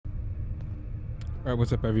Alright,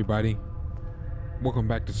 what's up everybody? Welcome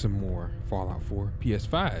back to some more Fallout 4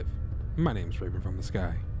 PS5. My name's Raven from the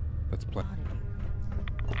Sky. Let's play.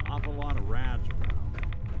 Awful lot of rats around.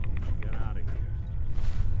 We should get out of here.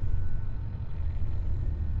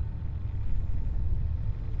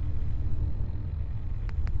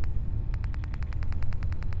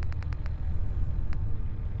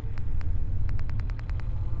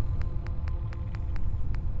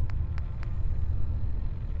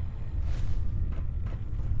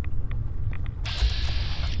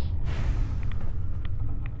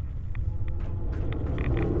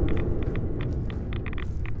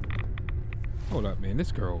 Hold up, man.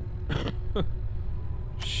 This girl.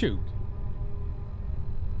 Shoot.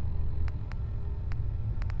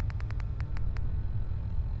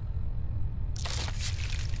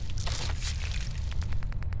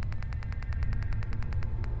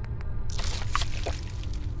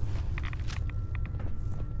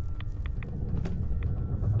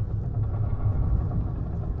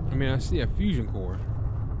 I mean, I see a fusion core.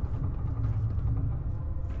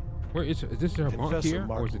 Where is this her bunk here,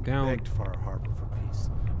 or is it down? Begged Far Harbor for peace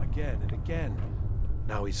again and again.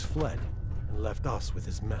 Now he's fled and left us with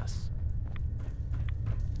his mess.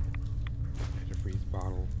 Antifreeze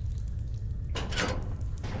bottle.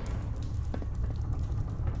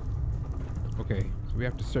 Okay, so we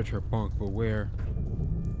have to search her bunk, but where?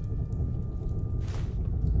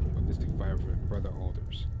 Ballistic fire from Brother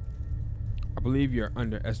Alders. I believe you're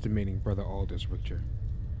underestimating Brother Alders, Richter.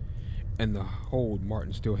 And the hold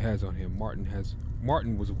Martin still has on him.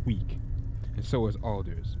 Martin was weak, and so is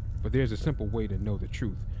Alders. But there's a simple way to know the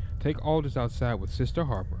truth. Take Alders outside with Sister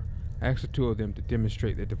Harper. Ask the two of them to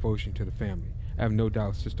demonstrate their devotion to the family. I have no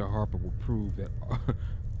doubt Sister Harper will prove that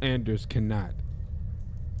Anders cannot.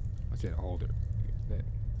 I said Alder. That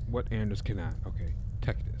what Anders cannot. Okay,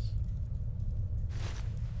 check this.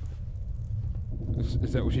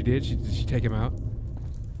 Is that what she did? Did she take him out?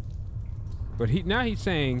 But now he's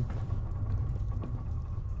saying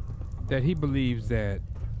that he believes that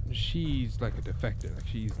she's like a defector, like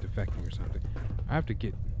she's defecting or something. I have to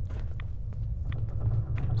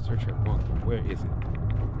search her bunk. Where is it?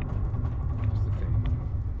 What's the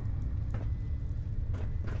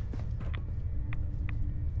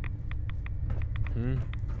thing?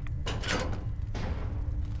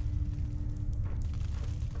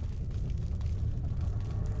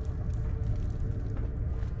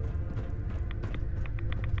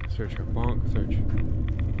 Search her bunk. Search.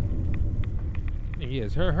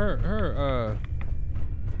 Yes, her,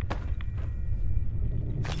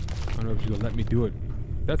 I don't know if she's gonna let me do it.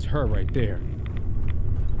 That's her right there.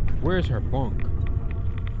 Where's her bunk?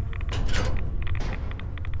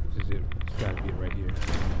 This is it. It's gotta be it right here.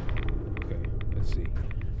 Okay, let's see.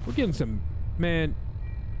 We're getting some, man.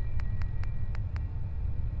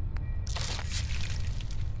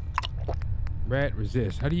 Rat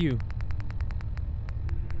resist. How do you?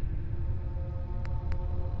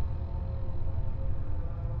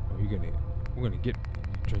 We're gonna get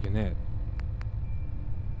drinking that.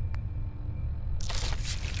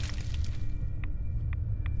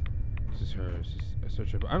 This is her. This is a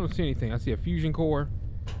search. I don't see anything. I see a fusion core.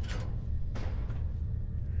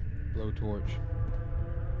 Blowtorch.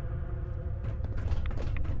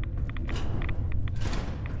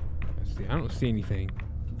 Let's see. I don't see anything.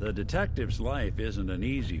 The detective's life isn't an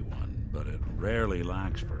easy one, but it rarely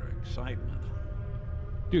lacks for excitement.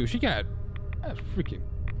 Dude, she got a freaking.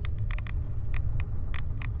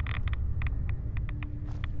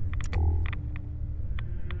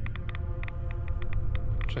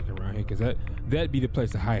 Check around here, because that'd be the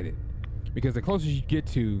place to hide it. Because the closer you get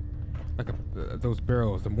to like those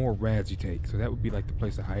barrels, the more rads you take. So that would be like the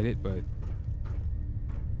place to hide it. But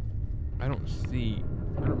I don't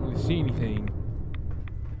really see anything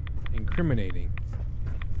incriminating.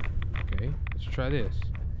 Okay, let's try this.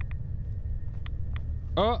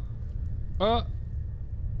 What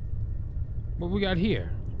we got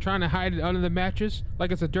here? Trying to hide it under the mattress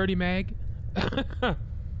like it's a dirty mag?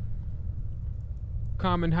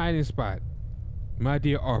 Common hiding spot. My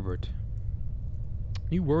dear Albert,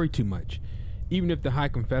 you worry too much. Even if the High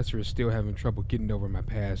Confessor is still having trouble getting over my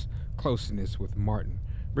past closeness with Martin,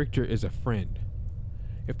 Richter is a friend.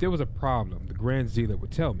 If there was a problem, the Grand Zealot would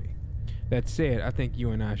tell me. That said, I think you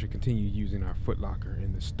and I should continue using our footlocker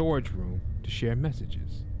in the storage room to share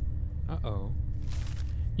messages. Uh-oh.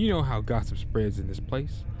 You know how gossip spreads in this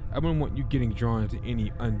place. I wouldn't want you getting drawn into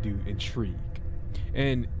any undue intrigue.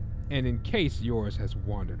 And in case yours has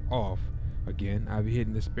wandered off again, I've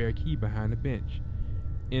hidden the spare key behind the bench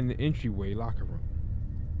in the entryway locker room.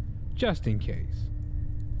 Just in case.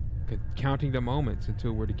 Counting the moments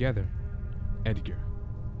until we're together. Edgar.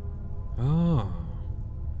 Oh.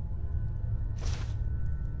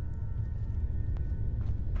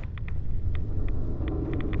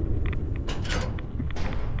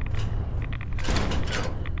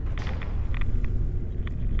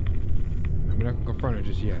 We're not gonna confront her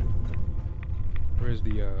just yet. Where's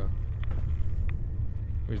the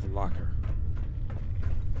locker?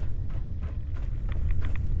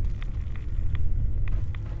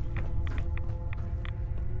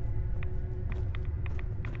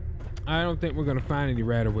 I don't think we're gonna find any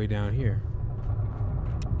right away down here.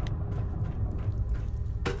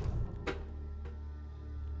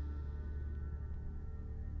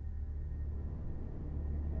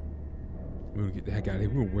 We're gonna get the heck out of here.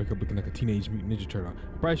 We're gonna wake up looking like a Teenage Mutant Ninja Turtle.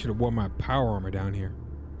 Probably should have worn my power armor down here.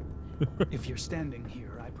 If you're standing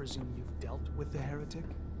here, I presume you've dealt with the heretic?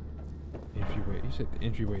 Entryway. You said the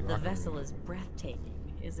entryway locker The vessel room. is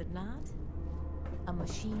breathtaking, is it not? A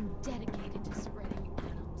machine dedicated to spreading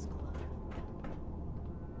Adam's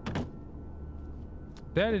glow.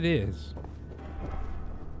 That it is.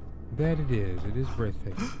 That it is. It is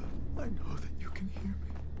breathtaking. I know that you can hear me.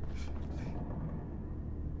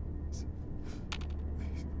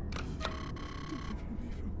 Please deliver me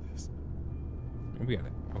from this. We gotta.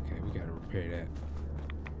 Okay, we gotta repair that.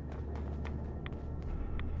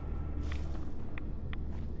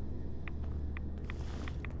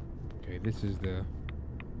 Okay, this is the.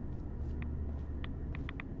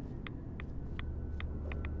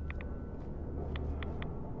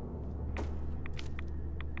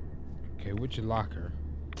 Okay, which locker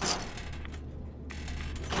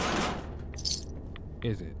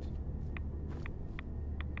is it?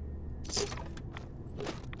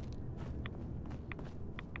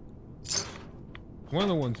 One of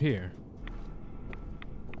the ones here.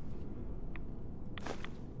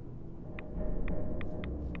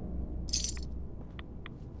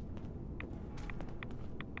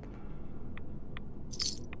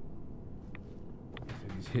 So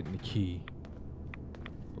he's hitting the key.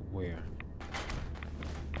 But where?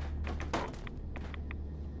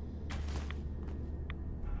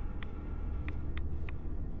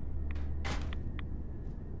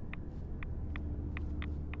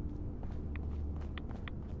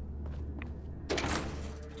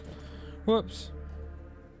 Whoops.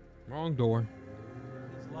 Wrong door.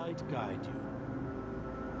 His light guide you.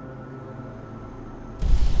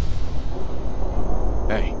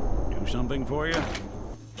 Hey, do something for you?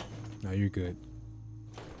 No, you're good.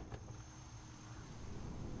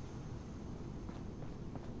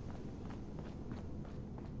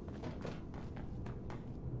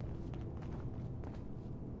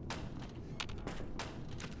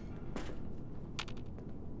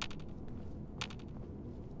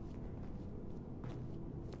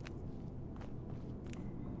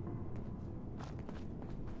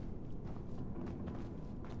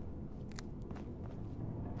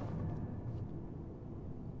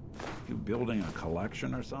 You building a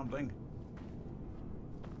collection or something?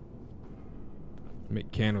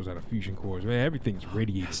 Make candles out of fusion cores. Man, everything's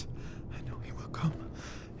radiated. Yes, I know he will come.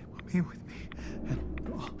 He will be with me.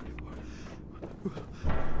 And all before.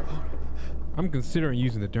 I'm considering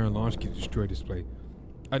using the darn launch kit to destroy this place.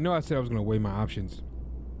 I know I said I was going to weigh my options.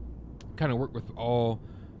 Kind of work with all,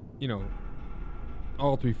 you know,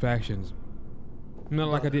 all three factions. Not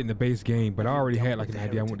like I did in the base game, but I already had like an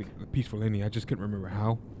idea. I wanted a peaceful ending. I just couldn't remember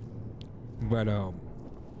how. But,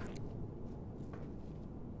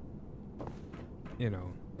 you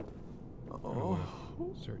know.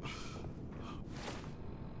 Search.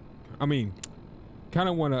 I mean, kind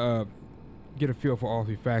of want to get a feel for all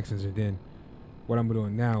three factions, and then what I'm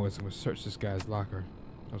doing now is I'm going to search this guy's locker.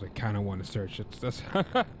 I was like, kind of want to search it. That's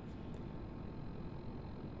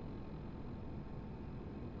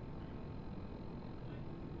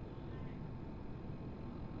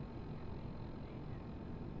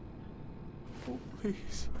Oh,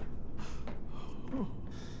 please. Oh,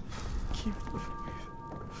 keep with me.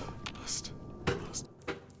 Must.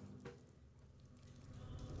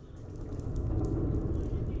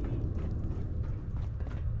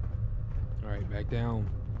 all right, back down.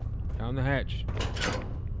 Down the hatch.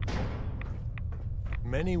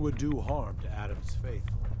 Many would do harm to Adam's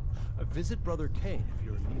faithful. Visit Brother Cain if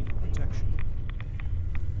you're in need of protection.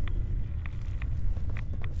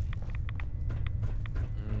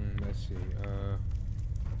 Let's see.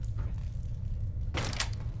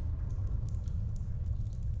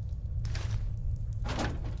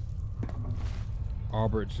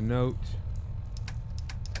 Albert's note.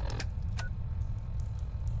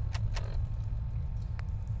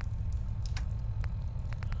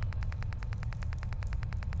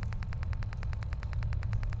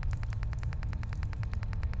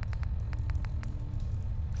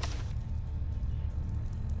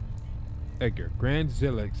 Edgar, Grand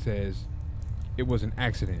Zillick says it was an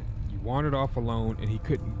accident. You wandered off alone and he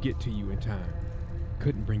couldn't get to you in time.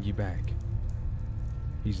 Couldn't bring you back.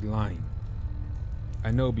 He's lying.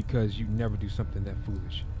 I know because you never do something that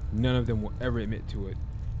foolish. None of them will ever admit to it.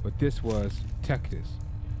 But this was Tectus.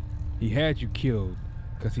 He had you killed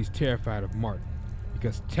because he's terrified of Martin.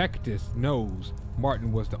 Because Tectus knows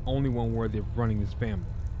Martin was the only one worthy of running this family.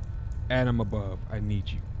 Adam above, I need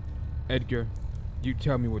you. Edgar, you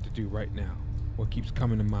tell me what to do right now. What keeps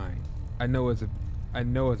coming to mind? I know it's a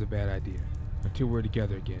bad idea. Until we're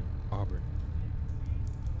together again, Auburn.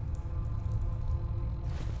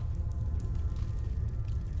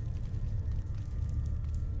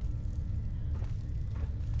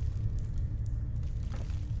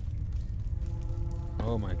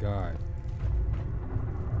 Oh my God.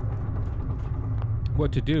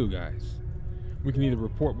 What to do, guys? We can either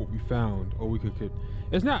report what we found, or we could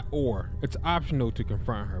it's not or, it's optional to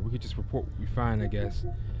confront her. We could just report what we find, I guess,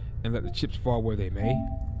 and let the chips fall where they may.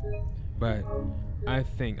 But I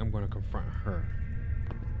think I'm gonna confront her.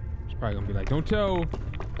 She's probably gonna be like, don't tell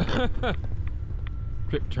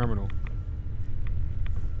Crypt Terminal.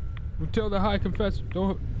 Don't tell the High Confessor.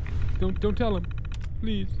 Don't tell him.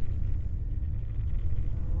 Please.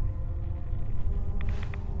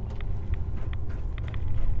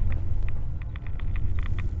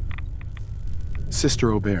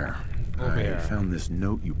 Sister Aubert, Aubert. I found this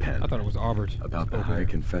note you penned I thought it was Aubert. about the Aubert. High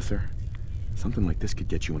Confessor. Something like this could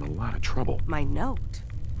get you in a lot of trouble. My note.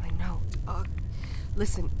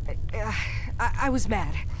 Listen, I was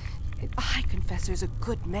mad. A High Confessor's a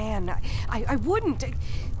good man. I wouldn't.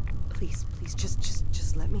 Please,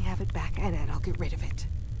 just let me have it back, and I'll get rid of it.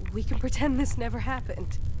 We can pretend this never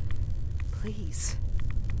happened. Please.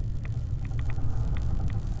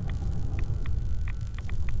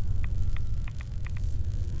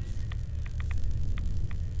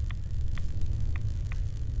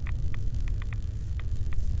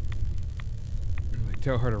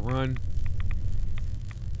 Tell her to run.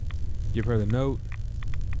 Give her the note.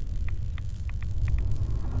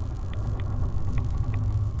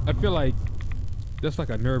 I feel like that's like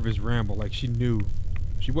a nervous ramble. Like she knew.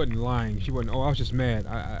 She wasn't lying. She wasn't, oh, I was just mad.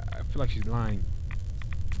 I feel like she's lying.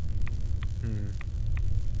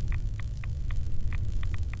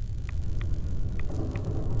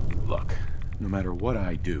 Look, no matter what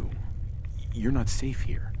I do, you're not safe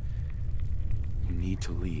here. You need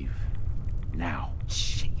to leave. Now.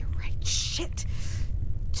 Shit, you're right. Shit.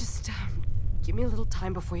 Just, give me a little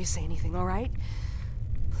time before you say anything, all right?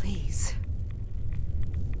 Please.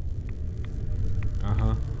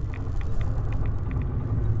 Uh-huh.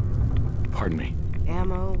 Pardon me.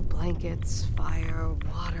 Ammo, blankets, fire,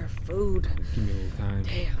 water, food. Give me a little time.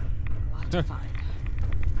 Damn, a lot to find.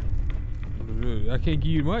 I can't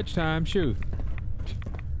give you much time, shoot.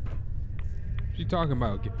 What you talking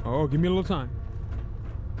about? Oh, give me a little time.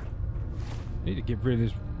 Need to get rid of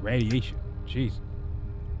this radiation. Jeez.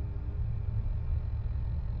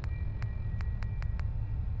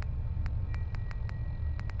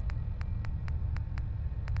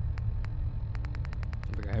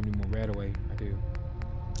 I don't think I have any more Radaway. I do.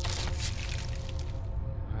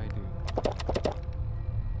 I do.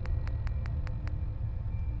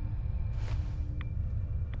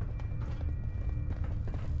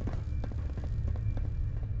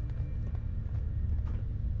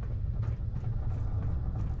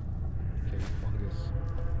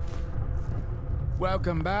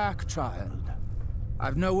 Welcome back, child.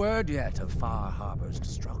 I've no word yet of Far Harbor's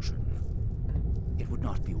destruction. It would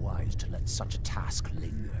not be wise to let such a task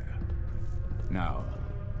linger. Now,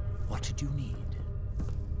 what did you need?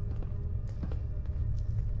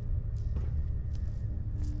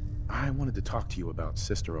 I wanted to talk to you about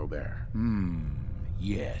Sister Aubert.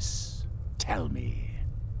 Yes. Tell me,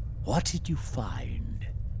 what did you find?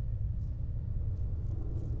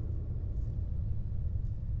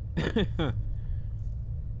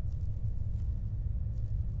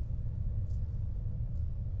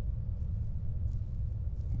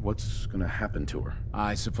 What's gonna happen to her?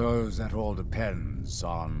 I suppose that all depends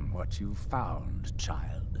on what you found,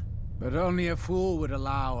 child. But only a fool would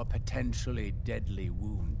allow a potentially deadly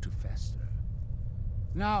wound to fester.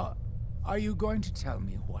 Now, are you going to tell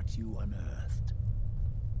me what you unearthed?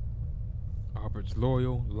 Albert's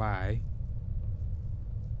loyal lie.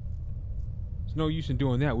 There's no use in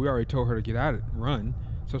doing that. We already told her to get out and run,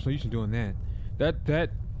 so there's no use in doing that.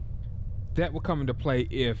 That would come into play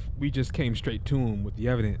if we just came straight to him with the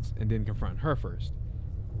evidence and didn't confront her first.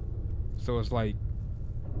 So it's like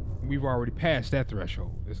we've already passed that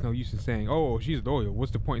threshold. There's no use in saying, "Oh, she's loyal."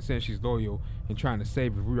 What's the point in saying she's loyal and trying to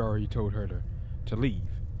save her if we already told her to leave?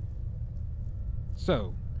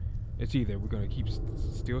 So it's either we're gonna keep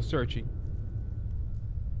still searching,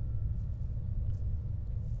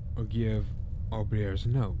 or give Aubert's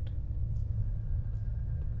note.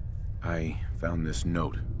 I found this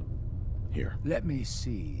note. Here. Let me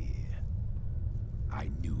see. I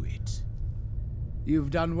knew it. You've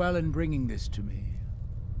done well in bringing this to me.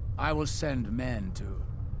 I will send men to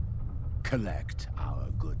collect our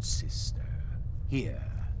good sister. Here,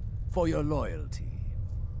 for your loyalty.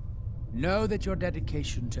 Know that your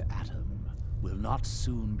dedication to Atom will not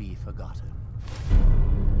soon be forgotten.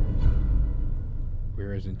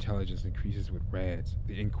 Whereas intelligence increases with rads,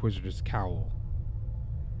 the Inquisitor's cowl.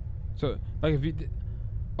 So, like, if you...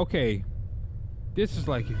 Okay. This is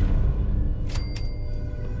like...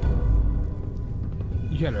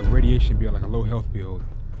 You had a radiation build, like a low health build.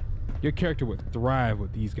 Your character would thrive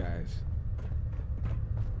with these guys.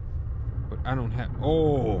 But I don't have...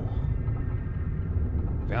 Oh!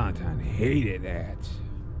 Valentine hated that.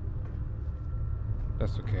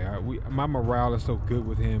 That's okay. My morale is so good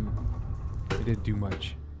with him. It didn't do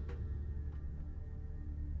much.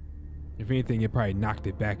 If anything, it probably knocked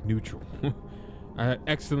it back neutral. I had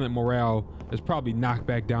excellent morale. It's probably knocked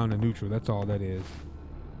back down to neutral. That's all that is.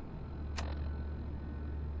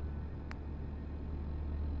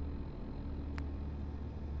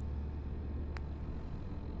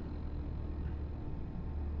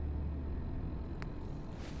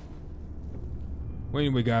 Well,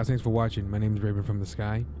 anyway, guys, thanks for watching. My name is Raven from the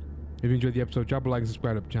Sky. If you enjoyed the episode, drop a like and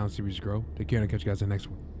subscribe to the channel series grow. Take care and I'll catch you guys in the next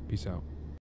one. Peace out.